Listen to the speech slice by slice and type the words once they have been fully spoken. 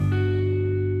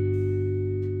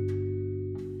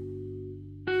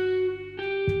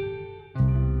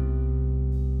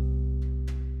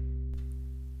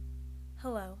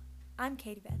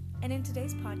Katie Beth, and in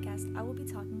today's podcast, I will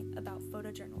be talking about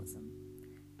photojournalism.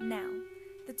 Now,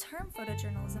 the term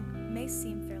photojournalism may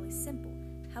seem fairly simple.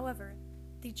 However,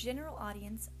 the general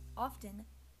audience often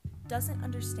doesn't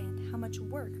understand how much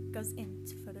work goes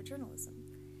into photojournalism.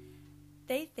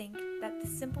 They think that the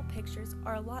simple pictures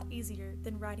are a lot easier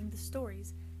than writing the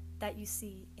stories that you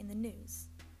see in the news.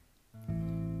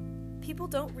 People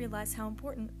don't realize how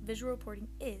important visual reporting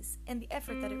is and the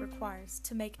effort that it requires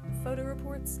to make photo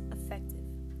reports effective.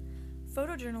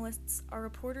 Photojournalists are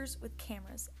reporters with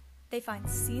cameras. They find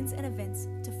scenes and events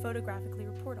to photographically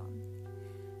report on.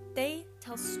 They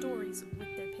tell stories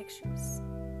with their pictures,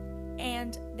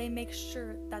 and they make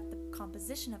sure that the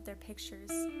composition of their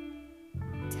pictures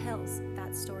tells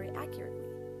that story accurately.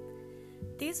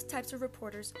 These types of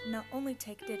reporters not only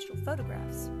take digital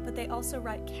photographs, but they also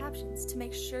write captions to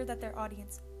make sure that their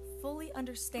audience fully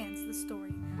understands the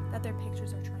story that their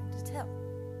pictures are trying to tell.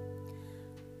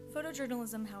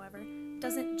 Photojournalism, however,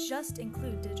 doesn't just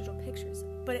include digital pictures,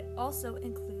 but it also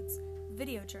includes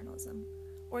video journalism,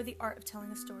 or the art of telling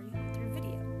a story through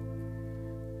video.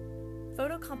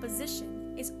 Photo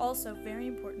composition is also very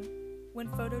important when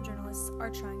photojournalists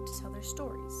are trying to tell their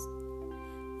stories.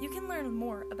 You can learn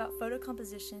more about photo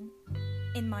composition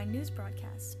in my news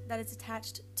broadcast that is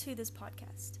attached to this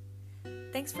podcast.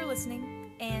 Thanks for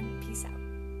listening, and peace out.